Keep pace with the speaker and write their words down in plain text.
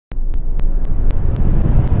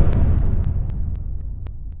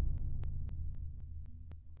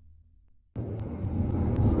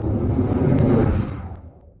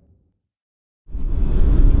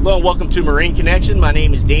Hello and welcome to Marine Connection. My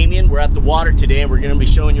name is Damien. We're at the water today and we're going to be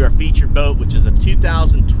showing you our featured boat, which is a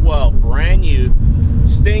 2012 brand new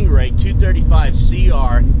Stingray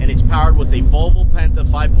 235CR, and it's powered with a Volvo Penta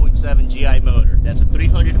 5.7 GI motor. That's a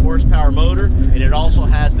 300 horsepower motor, and it also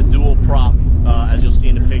has the dual prop, as you'll see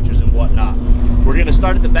in the pictures and whatnot. We're going to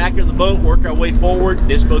start at the back of the boat, work our way forward.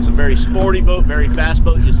 This boat's a very sporty boat, very fast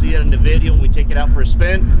boat. You'll see it in the video when we take it out for a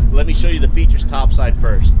spin. Let me show you the features topside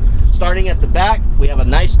first. Starting at the back, we have a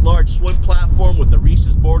nice large swim platform with a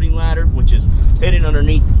recessed boarding ladder, which is hidden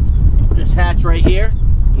underneath this hatch right here.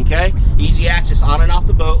 Okay, easy access on and off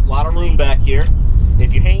the boat, a lot of room back here.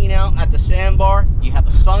 If you're hanging out at the sandbar, you have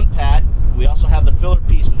a sun pad. We also have the filler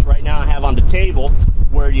piece, which right now I have on the table,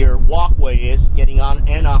 where your walkway is getting on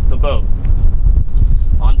and off the boat.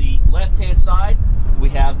 On the left hand side, we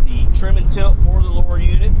have the trim and tilt for the lower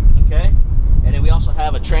unit. Okay, and then we also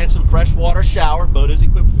have a transom freshwater shower. Boat is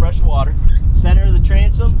equipped with fresh water. Center of the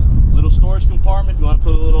transom, little storage compartment. If you want to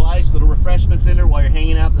put a little ice, little refreshments in there while you're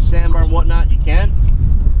hanging out the sandbar and whatnot, you can.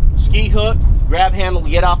 Ski hook, grab handle to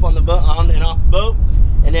get off on the boat, on and off the boat.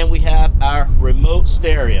 And then we have our remote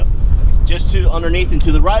stereo. Just to underneath and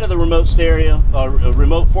to the right of the remote stereo,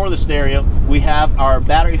 remote for the stereo, we have our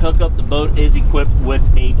battery hookup. The boat is equipped with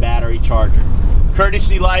a battery charger.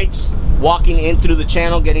 Courtesy lights, walking in through the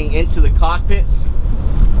channel, getting into the cockpit.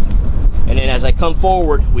 And then as I come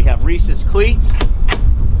forward, we have recessed cleats.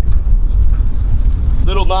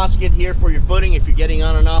 Little nosket here for your footing if you're getting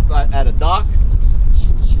on and off at a dock.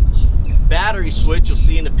 Battery switch, you'll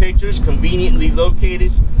see in the pictures, conveniently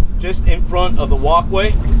located just in front of the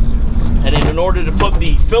walkway. And then in order to put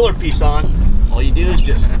the filler piece on, all you do is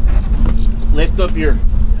just lift up your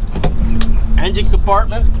engine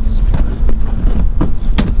compartment.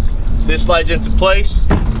 This slides into place.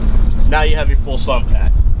 Now you have your full sun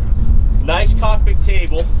pad. Nice cockpit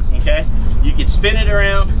table, okay? You can spin it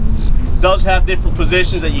around. It does have different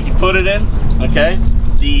positions that you can put it in, okay?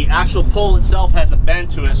 The actual pole itself has a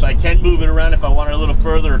bend to it, so I can move it around if I want it a little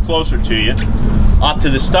further or closer to you. Off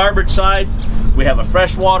to the starboard side, we have a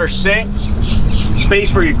freshwater sink,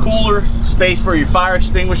 space for your cooler, space for your fire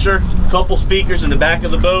extinguisher, couple speakers in the back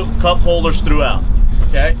of the boat, cup holders throughout,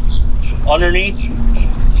 okay? Underneath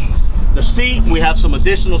the seat, we have some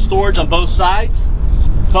additional storage on both sides,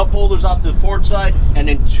 cup holders off to the port side, and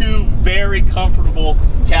then two very comfortable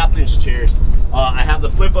captain's chairs. I have the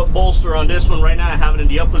flip up bolster on this one right now. I have it in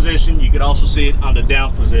the up position. You can also see it on the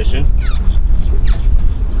down position.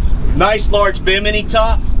 Nice large bimini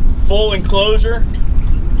top, full enclosure.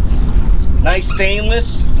 Nice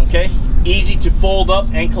stainless, okay? Easy to fold up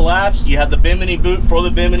and collapse. You have the bimini boot for the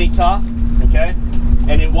bimini top, okay?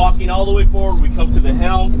 And then walking all the way forward, we come to the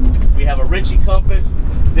helm. We have a Ritchie compass,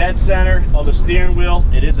 dead center of the steering wheel.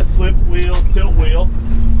 It is a flip wheel, tilt wheel.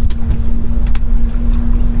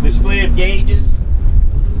 Display of gauges.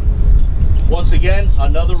 Once again,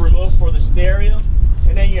 another remote for the stereo.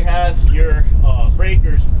 And then you have your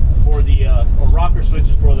breakers for the, or rocker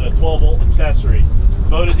switches for the 12-volt accessories.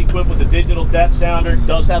 Boat is equipped with a digital depth sounder.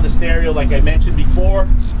 Does have the stereo like I mentioned before.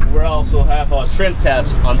 We also have trim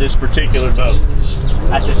tabs on this particular boat.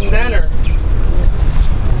 At the center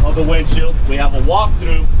of the windshield, we have a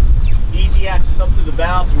walkthrough. Easy access up to the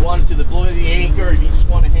bow if you wanted to deploy the anchor, if you just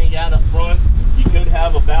want to hang out up front. You could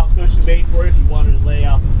have a bow cushion made for it if you wanted to lay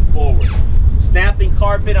out forward. Snapping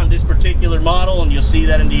carpet on this particular model, and you'll see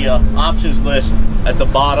that in the options list at the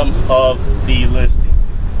bottom of the listing.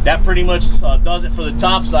 That pretty much does it for the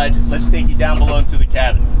top side. Let's take you down below into the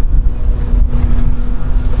cabin.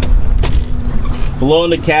 Below in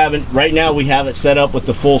the cabin, right now we have it set up with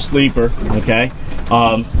the full sleeper, okay?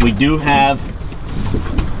 We do have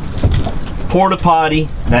porta-potti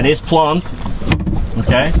that is plumbed,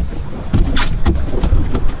 okay?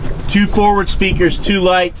 Two forward speakers, two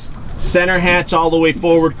lights, center hatch all the way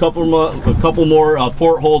forward, a couple more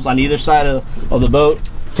portholes on either side of the boat.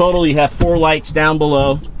 Total, you have 4 lights down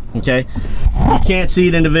below, okay? You can't see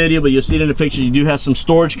it in the video, but you'll see it in the pictures. You do have some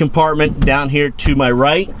storage compartment down here to my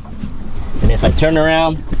right. And if I turn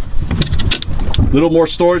around, a little more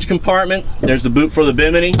storage compartment. There's the boot for the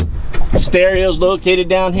bimini. Stereo's located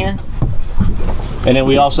down here. And then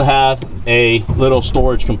we also have a little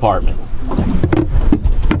storage compartment.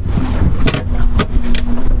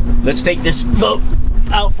 Let's take this boat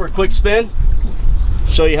out for a quick spin,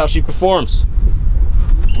 show you how she performs.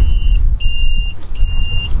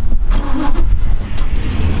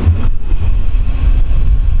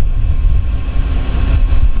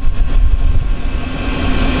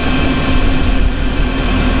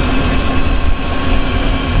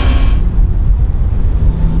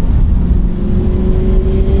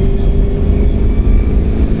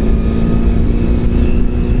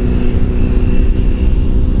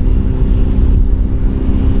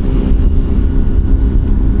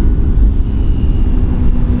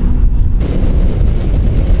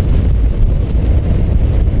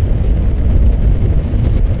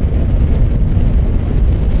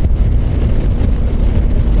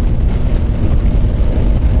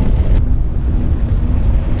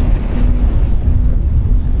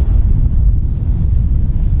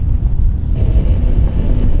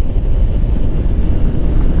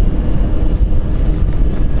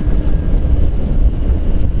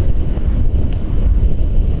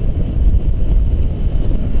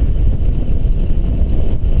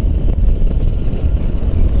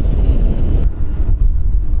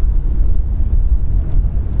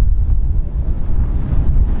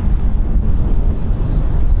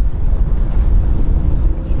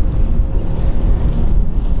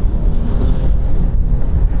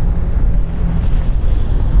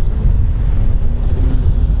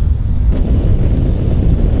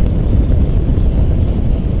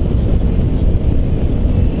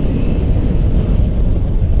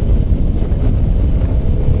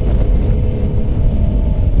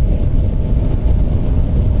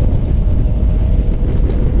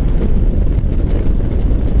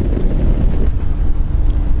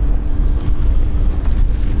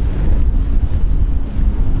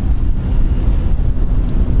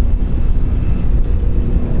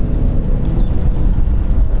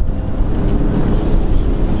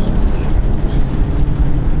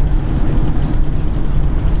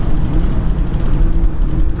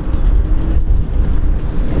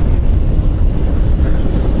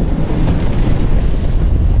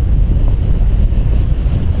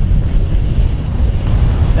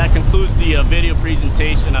 That concludes the video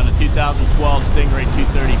presentation on the 2012 Stingray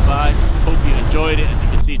 235. Hope you enjoyed it. As you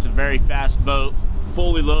can see, it's a very fast boat,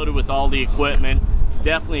 fully loaded with all the equipment.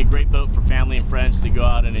 Definitely a great boat for family and friends to go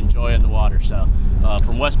out and enjoy in the water. So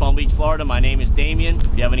from West Palm Beach, Florida, my name is Damien.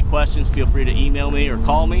 If you have any questions, feel free to email me or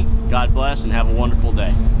call me. God bless and have a wonderful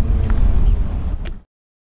day.